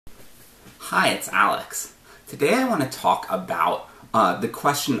Hi, it's Alex. Today I want to talk about the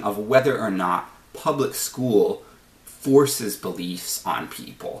question of whether or not public school forces beliefs on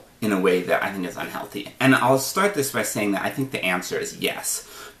people in a way that I think is unhealthy. And I'll start this by saying that I think the answer is yes.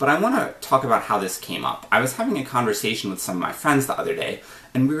 But I want to talk about how this came up. I was having a conversation with some of my friends the other day,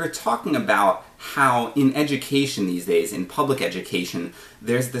 and we were talking about how in education these days, in public education,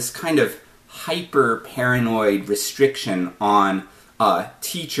 there's this kind of hyper-paranoid restriction on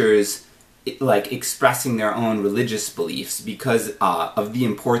teachers like expressing their own religious beliefs because of the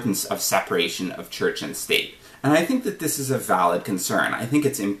importance of separation of church and state. And I think that this is a valid concern. I think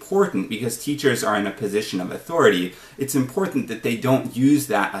it's important because teachers are in a position of authority. It's important that they don't use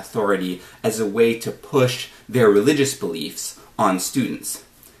that authority as a way to push their religious beliefs on students.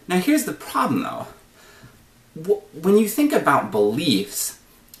 Now here's the problem though. When you think about beliefs,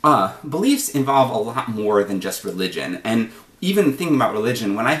 beliefs involve a lot more than just religion. And even thinking about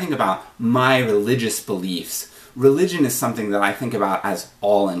religion, when I think about my religious beliefs, religion is something that I think about as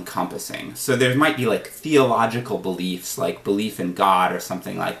all-encompassing. So there might be like theological beliefs, like belief in God or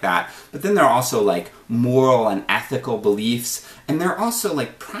something like that, but then there are also like moral and ethical beliefs, and there are also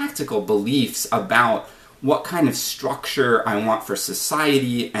like practical beliefs about what kind of structure I want for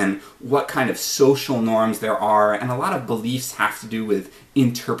society and what kind of social norms there are, and a lot of beliefs have to do with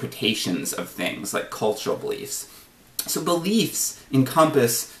interpretations of things, like cultural beliefs. So beliefs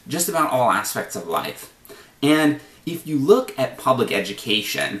encompass just about all aspects of life. And if you look at public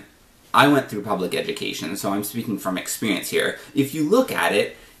education, I went through public education, so I'm speaking from experience here. If you look at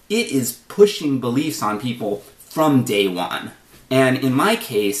it, it is pushing beliefs on people from day one. And in my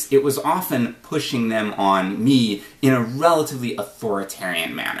case, it was often pushing them on me in a relatively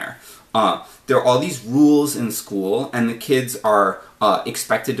authoritarian manner. There are all these rules in school, and the kids are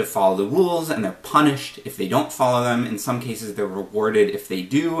expected to follow the rules, and they're punished if they don't follow them. In some cases, they're rewarded if they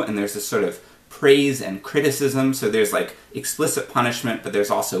do, and there's this sort of praise and criticism. So there's like explicit punishment, but there's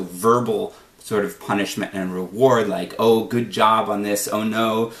also verbal sort of punishment and reward, like, oh, good job on this, oh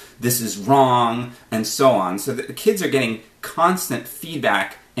no, this is wrong, and so on. So the kids are getting constant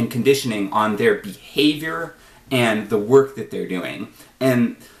feedback and conditioning on their behavior and the work that they're doing.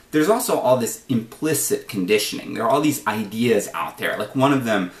 And there's also all this implicit conditioning. There are all these ideas out there. Like one of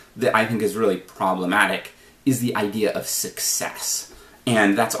them that I think is really problematic is the idea of success.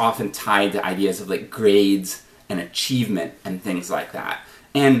 And that's often tied to ideas of like grades and achievement and things like that.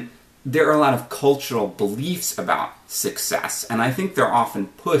 And there are a lot of cultural beliefs about success, and I think they're often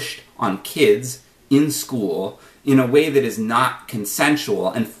pushed on kids in school in a way that is not consensual,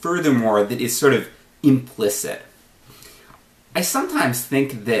 and furthermore, that is sort of implicit. I sometimes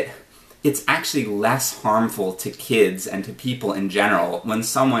think that it's actually less harmful to kids and to people in general when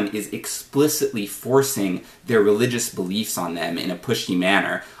someone is explicitly forcing their religious beliefs on them in a pushy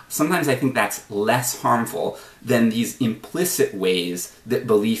manner. Sometimes I think that's less harmful than these implicit ways that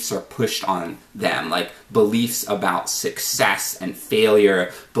beliefs are pushed on them, like beliefs about success and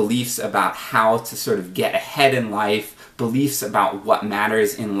failure, beliefs about how to sort of get ahead in life, beliefs about what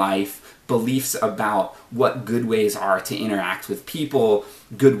matters in life, beliefs about what good ways are to interact with people,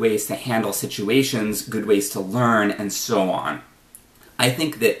 good ways to handle situations, good ways to learn, and so on. I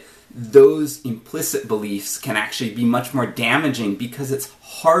think that those implicit beliefs can actually be much more damaging because it's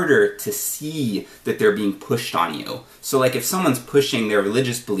harder to see that they're being pushed on you. So like if someone's pushing their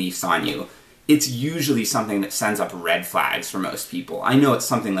religious beliefs on you, it's usually something that sends up red flags for most people. I know it's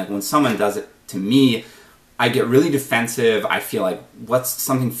something like when someone does it to me, I get really defensive, I feel like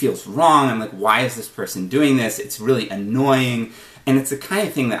something feels wrong, I'm like, why is this person doing this? It's really annoying. And it's the kind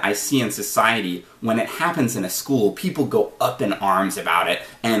of thing that I see in society when it happens in a school, people go up in arms about it,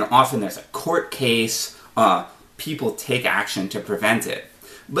 and often there's a court case, people take action to prevent it.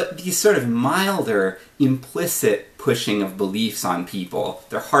 But these sort of milder, implicit pushing of beliefs on people,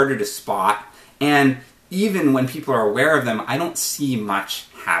 they're harder to spot, and even when people are aware of them, I don't see much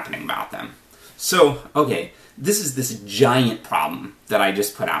happening about them. So, okay, this is this giant problem that I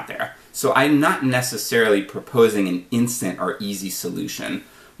just put out there. So I'm not necessarily proposing an instant or easy solution,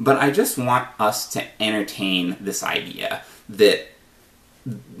 but I just want us to entertain this idea that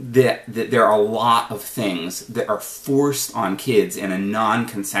there are a lot of things that are forced on kids in a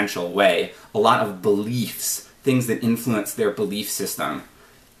non-consensual way, a lot of beliefs, things that influence their belief system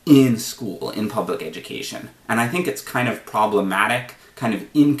in school, in public education. And I think it's kind of problematic, kind of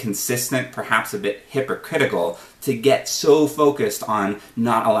inconsistent, perhaps a bit hypocritical, to get so focused on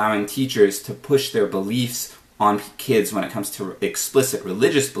not allowing teachers to push their beliefs on kids when it comes to explicit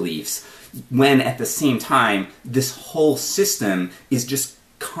religious beliefs, when at the same time this whole system is just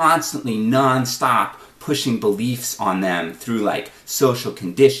constantly, non-stop pushing beliefs on them through like social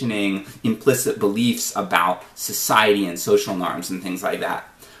conditioning, implicit beliefs about society and social norms and things like that.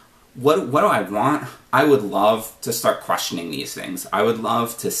 What do I want? I would love to start questioning these things. I would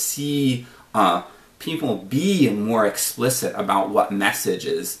love to see people be more explicit about what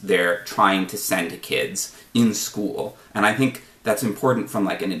messages they're trying to send to kids in school. And I think that's important from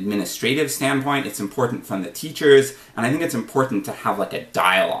like an administrative standpoint, it's important from the teachers, and I think it's important to have like a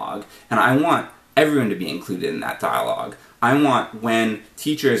dialogue. And I want everyone to be included in that dialogue. I want, when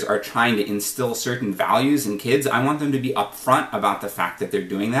teachers are trying to instill certain values in kids, I want them to be upfront about the fact that they're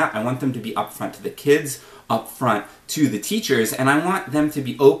doing that. I want them to be upfront to the kids, upfront to the teachers, and I want them to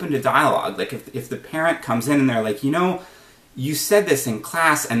be open to dialogue. Like if the parent comes in and they're like, you know, you said this in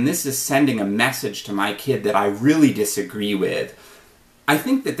class and this is sending a message to my kid that I really disagree with, I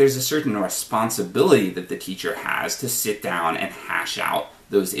think that there's a certain responsibility that the teacher has to sit down and hash out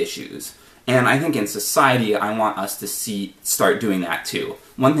those issues. And I think in society, I want us to start doing that too.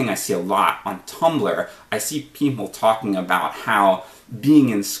 One thing I see a lot on Tumblr, I see people talking about how being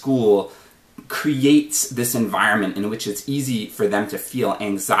in school creates this environment in which it's easy for them to feel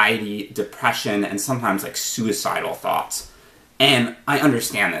anxiety, depression, and sometimes like suicidal thoughts. And I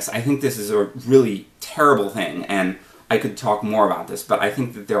understand this. I think this is a really terrible thing, and I could talk more about this, but I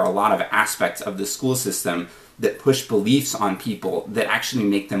think that there are a lot of aspects of the school system that push beliefs on people that actually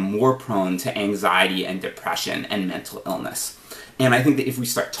make them more prone to anxiety and depression and mental illness. And I think that if we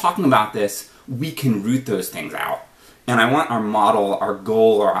start talking about this, we can root those things out. And I want our model, our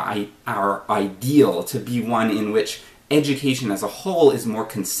goal, or our ideal to be one in which education as a whole is more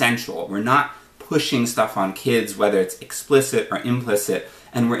consensual. We're not pushing stuff on kids, whether it's explicit or implicit,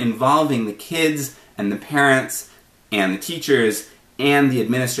 and we're involving the kids and the parents and the teachers and the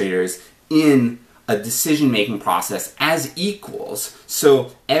administrators in a decision-making process as equals,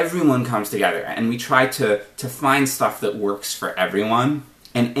 so everyone comes together and we try to find stuff that works for everyone,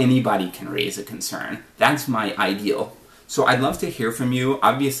 and anybody can raise a concern. That's my ideal. So I'd love to hear from you.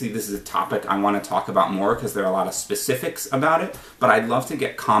 Obviously this is a topic I want to talk about more because there are a lot of specifics about it, but I'd love to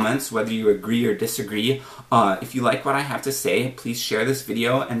get comments whether you agree or disagree. If you like what I have to say, please share this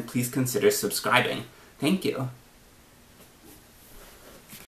video and please consider subscribing. Thank you.